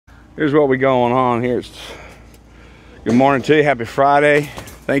Here's what we going on here. Good morning to you. Happy Friday.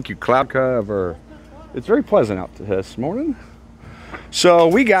 Thank you, cloud cover. It's very pleasant out this morning. So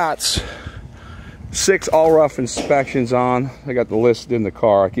we got 6 all rough inspections on. I got the list in the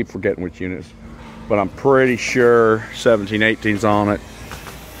car. I keep forgetting which units, but I'm pretty sure 17, 18's on it.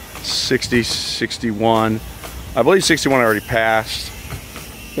 60, 61. I believe 61 already passed.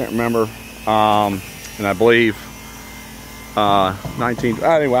 Can't remember. And I believe 19.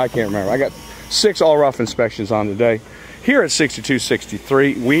 Anyway, I can't remember. I got 6 all rough inspections on today. Here at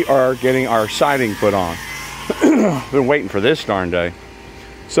 6263, we are getting our siding put on. Been waiting for this darn day.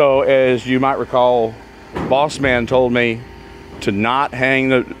 So as you might recall, boss man told me to not hang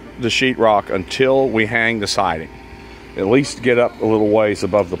the sheetrock until we hang the siding. At least get up a little ways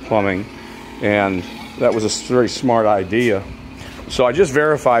above the plumbing, and that was a very smart idea. So I just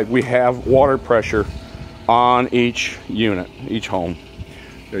verified we have water pressure on each unit, each home.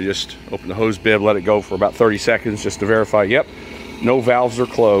 They just open the hose bib, let it go for about 30 seconds just to verify, yep, no valves are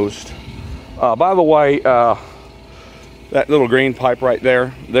closed. By the way, that little green pipe right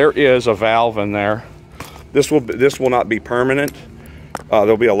there, there is a valve in there. This will not be permanent.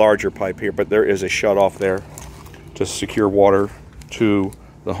 There'll be a larger pipe here, but there is a shut off there to secure water to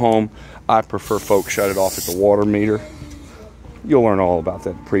the home. I prefer folks shut it off at the water meter. You'll learn all about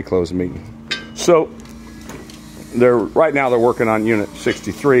that pre-close meeting. So right now they're working on unit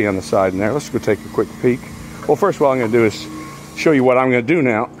 63 on the side in there. Let's go take a quick peek. Well, first what I'm going to do is show you what I'm going to do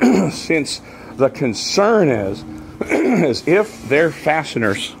now. Since the concern is if their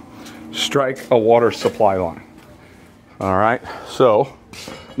fasteners strike a water supply line. All right, so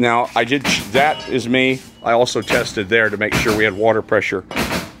now that is me. I also tested there to make sure we had water pressure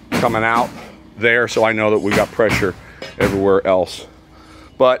coming out there, so I know that we got pressure everywhere else.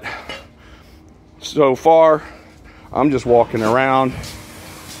 But so far, I'm just walking around.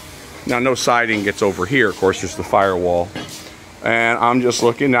 Now, no siding gets over here, of course, there's the firewall. And I'm just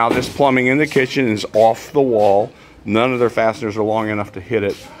looking. Now, this plumbing in the kitchen is off the wall. None of their fasteners are long enough to hit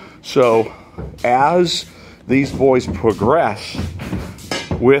it. So, as these boys progress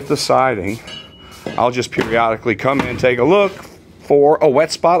with the siding, I'll just periodically come in and take a look for a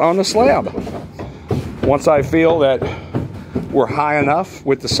wet spot on the slab. Once I feel that we're high enough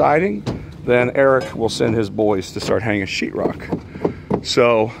with the siding, then Eric will send his boys to start hanging sheetrock.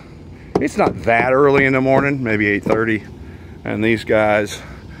 So it's not that early in the morning, maybe 8:30. And these guys,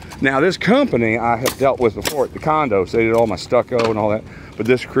 now this company I have dealt with before at the condos. They did all my stucco and all that. But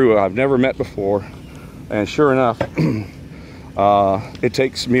this crew I've never met before. And sure enough, it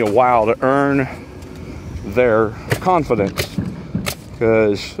takes me a while to earn their confidence.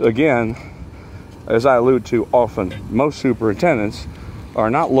 Because again, as I allude to often, most superintendents are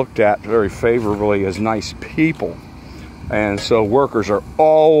not looked at very favorably as nice people. And so workers are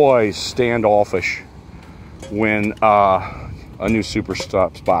always standoffish when a new super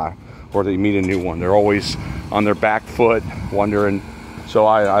stops by or they meet a new one. They're always on their back foot wondering. So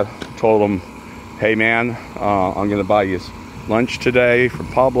I told them, hey man, I'm gonna buy you lunch today from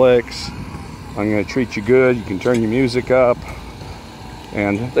Publix. I'm gonna treat you good. You can turn your music up.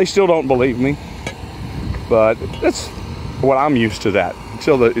 And they still don't believe me, but that's what I'm used to, that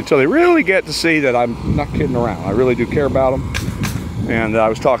until they really get to see that I'm not kidding around. I really do care about them. And I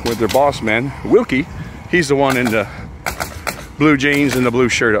was talking with their boss man, Wilkie. He's the one in the blue jeans and the blue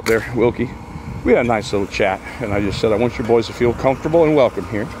shirt up there, Wilkie. We had a nice little chat, and I just said I want your boys to feel comfortable and welcome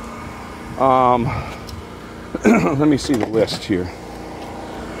here. Let me see the list here.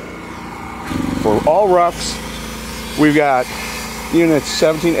 For all roughs, we've got units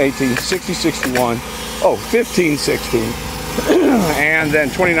 17, 18, 60, 61, 15, 16, and then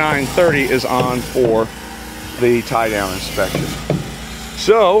 29, 30 is on for the tie-down inspection.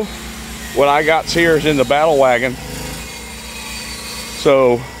 So, what I got here is in the battle wagon.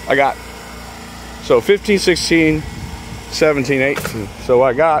 So, I got 15, 16, 17, 18. So,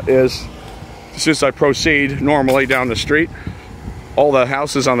 what I got is, since I proceed normally down the street, all the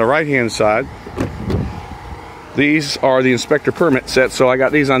houses on the right-hand side, these are the inspector permit set, so I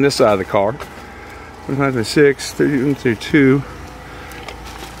got these on this side of the car. 6, 32,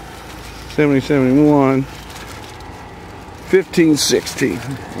 70, 71, 15, 16.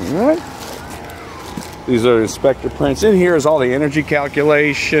 Alright. These are inspector prints. In here is all the energy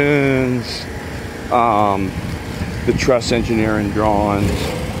calculations, the truss engineering drawings,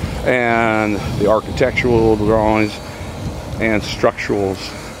 and the architectural drawings, and structurals,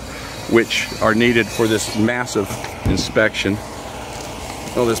 which are needed for this massive inspection.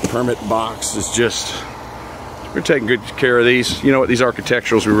 Oh, this permit box is just, we're taking good care of these. You know what, these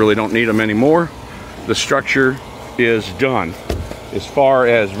architecturals, we really don't need them anymore. The structure is done. As far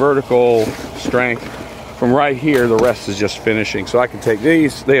as vertical strength, from right here, the rest is just finishing. So I can take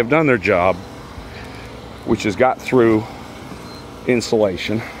these, they have done their job, which has got through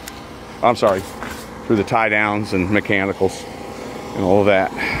insulation. I'm sorry, through the tie downs and mechanicals and all of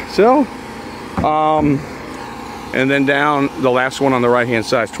that. So, and then down, the last one on the right hand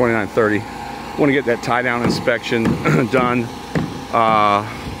side is 2930. I want to get that tie down inspection done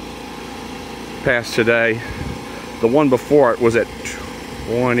past today. The one before it was at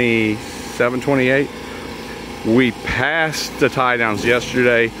 27, 28. We passed the tie downs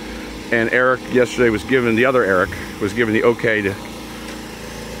yesterday, and Eric yesterday was given, the other Eric was given the okay to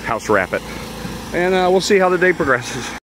house wrap it. And we'll see how the day progresses.